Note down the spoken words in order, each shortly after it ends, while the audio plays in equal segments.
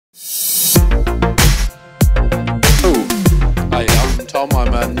Tom.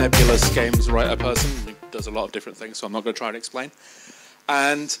 I'm a nebulous games writer person who does a lot of different things, so I'm not going to try and explain.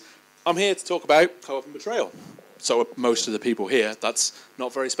 And I'm here to talk about co-op and betrayal. So most of the people here, that's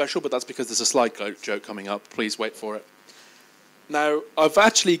not very special, but that's because there's a slide joke coming up. Please wait for it. Now, I've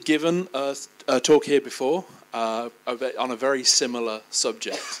actually given a talk here before on a very similar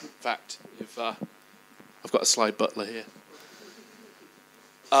subject. In fact, if, I've got a slide butler here.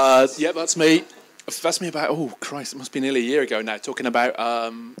 Yeah, that's me. That's me about, oh Christ, it must be nearly a year ago now, talking about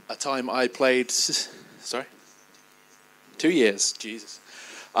a time I played, sorry? 2 years, Jesus.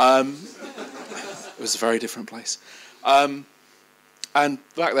 It was a very different place. And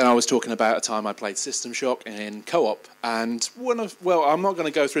back then I was talking about a time I played System Shock in co-op, and well, I'm not going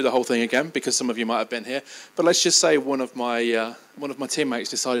to go through the whole thing again because some of you might have been here, but let's just say one of my teammates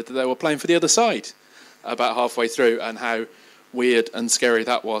decided that they were playing for the other side about halfway through, and how weird and scary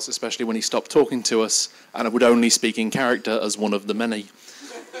that was, especially when he stopped talking to us and would only speak in character as one of the many.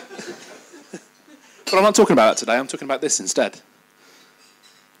 But I'm not talking about that today, I'm talking about this instead.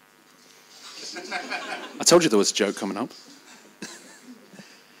 I told you there was a joke coming up.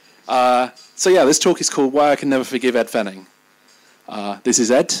 So yeah, this talk is called Why I Can Never Forgive Ed Fenning. This is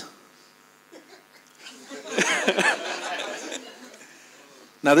Ed.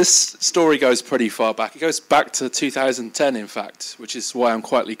 Now this story goes pretty far back. It goes back to 2010, in fact, which is why I'm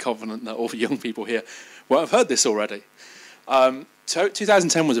quietly confident that all the young people here will have heard this already. So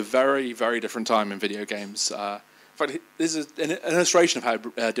 2010 was a very, very different time in video games. In fact, this is an illustration of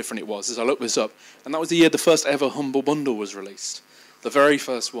how different it was as I looked this up. And that was the year the first ever Humble Bundle was released. The very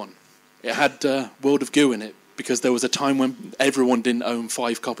first one. It had World of Goo in it, because there was a time when everyone didn't own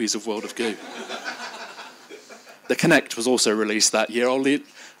 5 copies of World of Goo. The Kinect was also released that year. I'll leave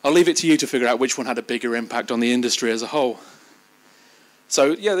it to you to figure out which one had a bigger impact on the industry as a whole.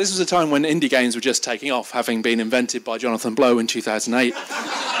 So, yeah, this was a time when indie games were just taking off, having been invented by Jonathan Blow in 2008.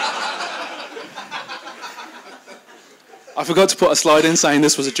 I forgot to put a slide in saying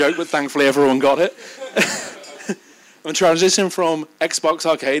this was a joke, but thankfully everyone got it. And transition from Xbox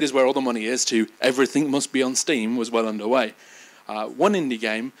Arcade is where all the money is to everything must be on Steam was well underway. One indie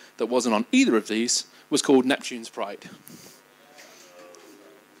game that wasn't on either of these was called Neptune's Pride.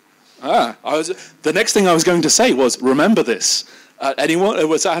 The next thing I was going to say was, remember this. Anyone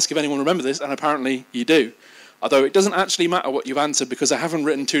was to ask if anyone remembered this, and apparently you do. Although it doesn't actually matter what you've answered, because I haven't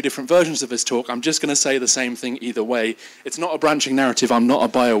written 2 different versions of this talk. I'm just going to say the same thing either way. It's not a branching narrative. I'm not a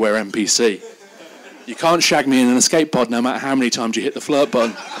BioWare NPC. You can't shag me in an escape pod no matter how many times you hit the flirt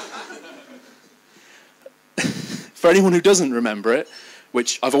button. For anyone who doesn't remember it,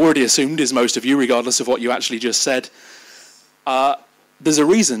 which I've already assumed is most of you, regardless of what you actually just said, there's a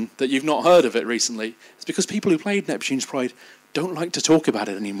reason that you've not heard of it recently. It's because people who played Neptune's Pride don't like to talk about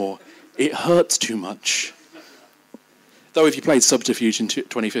it anymore. It hurts too much. Though if you played Subterfuge in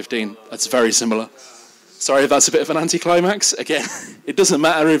 2015, that's very similar. Sorry if that's a bit of an anticlimax. Again, it doesn't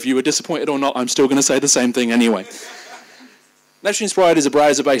matter if you were disappointed or not, I'm still going to say the same thing anyway. Neptune's Pride is a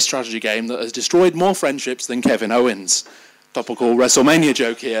browser-based strategy game that has destroyed more friendships than Kevin Owens. Topical WrestleMania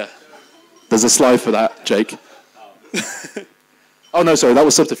joke here. There's a slide for that, Jake. Oh no, sorry, that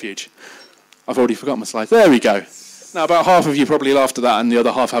was Subterfuge. I've already forgotten my slide. There we go. Now, about half of you probably laughed at that, and the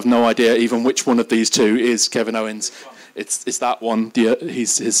other half have no idea even which one of these two is Kevin Owens. It's that one.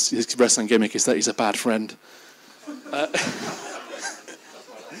 His wrestling gimmick is that he's a bad friend.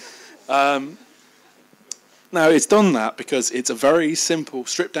 Now, it's done that because it's a very simple,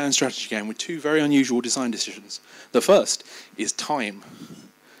 stripped-down strategy game with 2 very unusual design decisions. The first is time,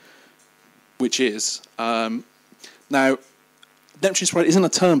 which is... now, Neptune's Pride isn't a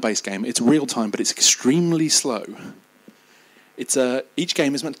turn-based game. It's real-time, but it's extremely slow. Each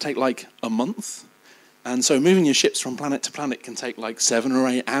game is meant to take, like, a month. And so moving your ships from planet to planet can take, like, 7 or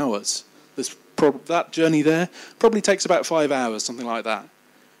 8 hours. That journey there probably takes about 5 hours, something like that.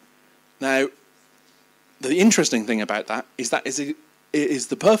 Now... the interesting thing about that is it is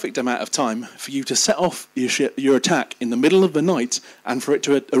the perfect amount of time for you to set off your attack in the middle of the night and for it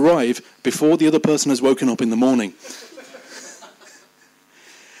to arrive before the other person has woken up in the morning.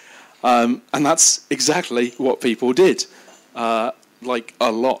 And that's exactly what people did, like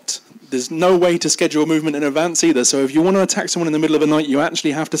a lot. There's no way to schedule movement in advance either, so if you want to attack someone in the middle of the night, you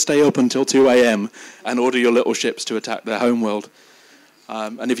actually have to stay up until 2 a.m. and order your little ships to attack their homeworld.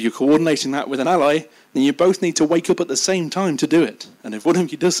 And if you're coordinating that with an ally, then you both need to wake up at the same time to do it. And if one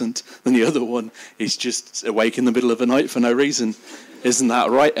of you doesn't, then the other one is just awake in the middle of the night for no reason. Isn't that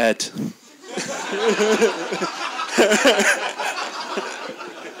right, Ed?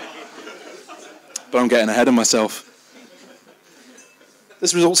 But I'm getting ahead of myself.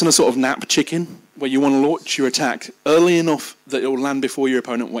 This results in a sort of nap chicken, where you want to launch your attack early enough that it will land before your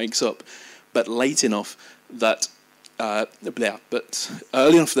opponent wakes up, but late enough that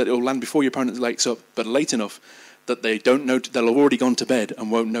early enough that it will land before your opponent wakes up, but late enough that they'll have already gone to bed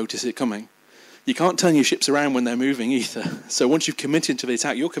and won't notice it coming. You can't turn your ships around when they're moving either. So once you've committed to the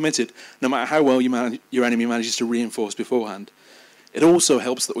attack, you're committed, no matter how well your enemy manages to reinforce beforehand. It also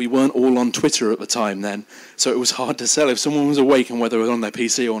helps that we weren't all on Twitter at the time then, so it was hard to tell if someone was awake and whether it was on their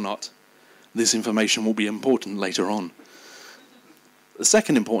PC or not. This information will be important later on. The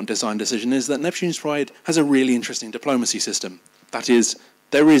second important design decision is that Neptune's Pride has a really interesting diplomacy system. That is,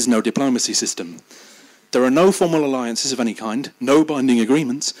 there is no diplomacy system. There are no formal alliances of any kind, no binding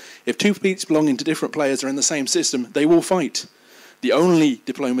agreements. If two fleets belonging to different players are in the same system, they will fight. The only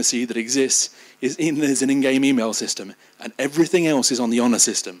diplomacy that exists is an in-game email system, and everything else is on the honor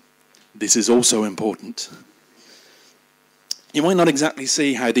system. This is also important. You might not exactly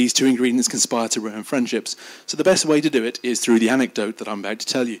see how these two ingredients conspire to ruin friendships, so the best way to do it is through the anecdote that I'm about to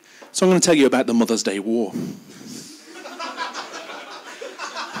tell you. So I'm going to tell you about the Mother's Day War.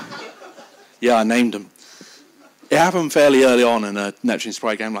 Yeah, I named them. It happened fairly early on in a Neptune's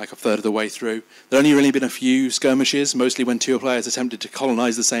Pride game, like a third of the way through. There'd only really been a few skirmishes, mostly when two players attempted to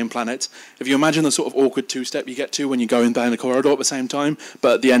colonize the same planet. If you imagine the sort of awkward two-step you get to when you're going down the corridor at the same time,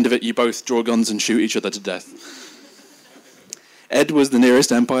 but at the end of it you both draw guns and shoot each other to death. Ed was the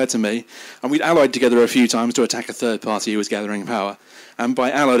nearest empire to me, and we'd allied together a few times to attack a third party who was gathering power. And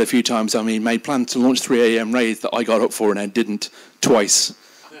by allied a few times, I mean made plans to launch 3 AM raids that I got up for and Ed didn't, twice.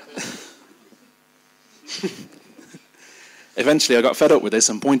 Eventually, I got fed up with this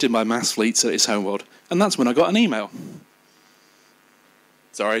and pointed my mass fleets at his homeworld, and that's when I got an email.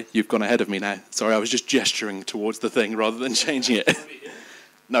 Sorry, you've gone ahead of me now. Sorry, I was just gesturing towards the thing rather than changing it.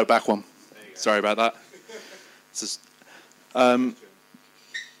 No, back one. Sorry about that.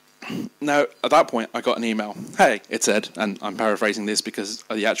 Now, at that point, I got an email. Hey, it said, and I'm paraphrasing this because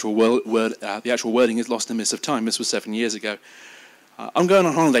the actual wording is lost in the mist of time. This was 7 years ago. I'm going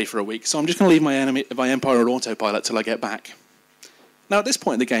on holiday for a week, so I'm just going to leave my empire on autopilot till I get back. Now, at this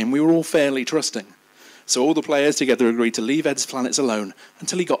point in the game, we were all fairly trusting. So all the players together agreed to leave Ed's planets alone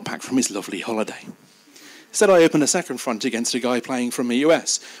until he got back from his lovely holiday. Instead, I opened a second front against a guy playing from the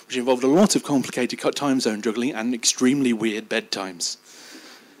US, which involved a lot of complicated time zone juggling and extremely weird bedtimes.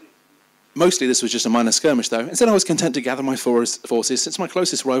 Mostly this was just a minor skirmish, though. Instead, I was content to gather my forces since my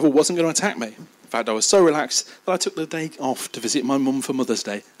closest rival wasn't going to attack me. In fact, I was so relaxed that I took the day off to visit my mum for Mother's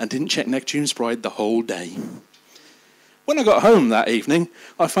Day and didn't check Neptune's Pride the whole day. When I got home that evening,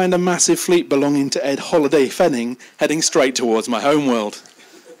 I found a massive fleet belonging to Ed Holiday Fenning heading straight towards my homeworld.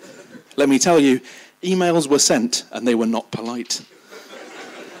 Let me tell you, emails were sent and they were not polite.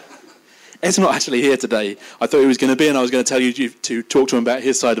 Ed's not actually here today. I thought he was going to be, and I was going to tell you to talk to him about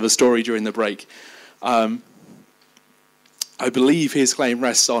his side of the story during the break. I believe his claim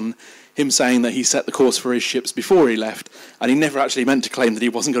rests on him saying that he set the course for his ships before he left, and he never actually meant to claim that he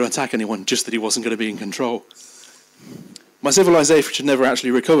wasn't going to attack anyone, just that he wasn't going to be in control. My civilization never actually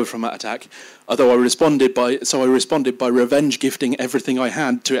recovered from that attack, although I responded by revenge gifting everything I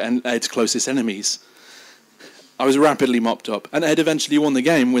had to Ed's closest enemies. I was rapidly mopped up, and Ed eventually won the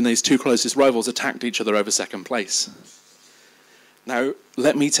game when his two closest rivals attacked each other over second place. Now,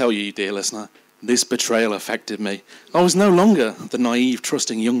 let me tell you, dear listener, this betrayal affected me. I was no longer the naive,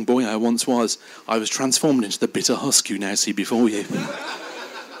 trusting young boy I once was. I was transformed into the bitter husk you now see before you.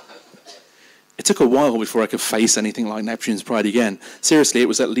 It took a while before I could face anything like Neptune's Pride again. Seriously, it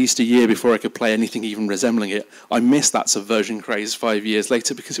was at least a year before I could play anything even resembling it. I missed that subversion craze 5 years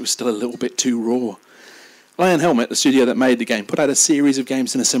later because it was still a little bit too raw. Lion Helmet, the studio that made the game, put out a series of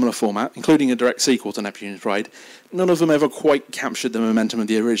games in a similar format, including a direct sequel to Neptune's Pride. None of them ever quite captured the momentum of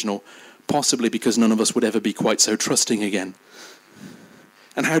the original, possibly because none of us would ever be quite so trusting again.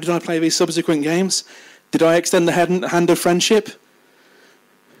 And how did I play these subsequent games? Did I extend the hand of friendship?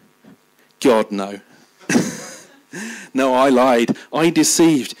 God, no. No, I lied. I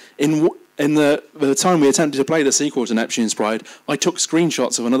deceived. In the time we attempted to play the sequel to Neptune's Pride, I took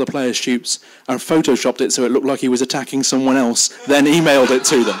screenshots of another player's shoots and photoshopped it so it looked like he was attacking someone else, then emailed it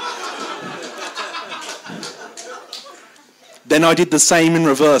to them. Then I did the same in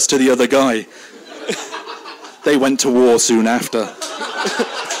reverse to the other guy. They went to war soon after.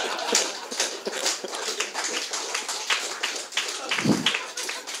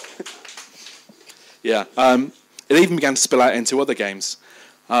 Yeah, it even began to spill out into other games.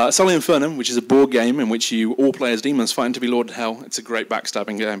 Sully Infernum, which is a board game in which you all play as demons fighting to be Lord of Hell. It's a great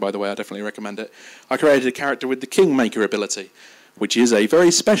backstabbing game, by the way. I definitely recommend it. I created a character with the Kingmaker ability, which is a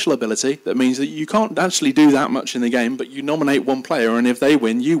very special ability that means that you can't actually do that much in the game, but you nominate one player, and if they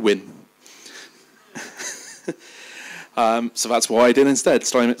win, you win. So that's what I did instead.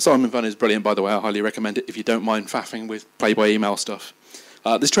 Simon Fun is brilliant, by the way. I highly recommend it if you don't mind faffing with play-by-email stuff.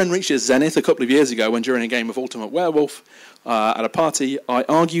 This trend reached its zenith a couple of years ago when, during a game of Ultimate Werewolf at a party, I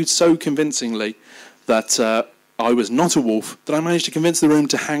argued so convincingly that I was not a wolf that I managed to convince the room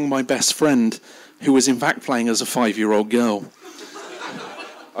to hang my best friend, who was in fact playing as a 5-year-old girl.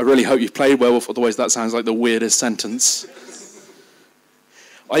 I really hope you've played Werewolf, otherwise that sounds like the weirdest sentence.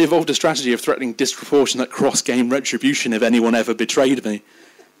 I evolved a strategy of threatening disproportionate cross-game retribution if anyone ever betrayed me.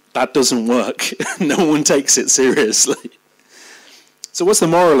 That doesn't work. No one takes it seriously. So what's the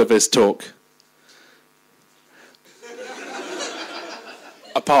moral of this talk?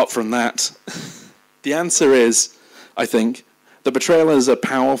 Apart from that, the answer is, I think, that betrayal is a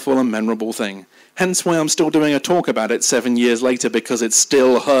powerful and memorable thing. Hence why I'm still doing a talk about it 7 years later, because it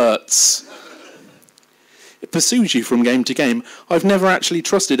still hurts. It pursues you from game to game. I've never actually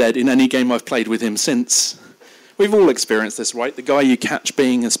trusted Ed in any game I've played with him since. We've all experienced this, right? The guy you catch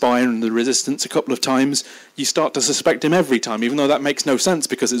being a spy in the Resistance a couple of times, you start to suspect him every time, even though that makes no sense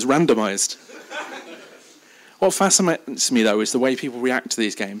because it's randomised. What fascinates me, though, is the way people react to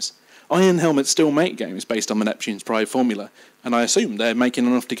these games. Iron Helmet still make games based on the Neptune's Pride formula, and I assume they're making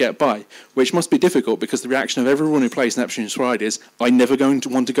enough to get by, which must be difficult because the reaction of everyone who plays Neptune's Pride is, I'm never going to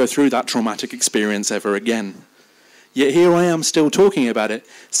want to go through that traumatic experience ever again. Yet here I am still talking about it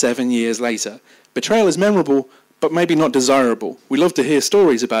 7 years later. Betrayal is memorable, but maybe not desirable. We love to hear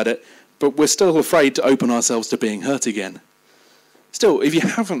stories about it, but we're still afraid to open ourselves to being hurt again. Still, if you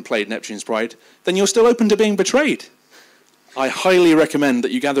haven't played Neptune's Pride, then you're still open to being betrayed. I highly recommend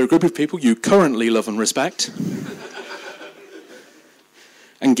that you gather a group of people you currently love and respect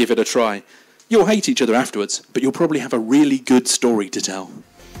and give it a try. You'll hate each other afterwards, but you'll probably have a really good story to tell.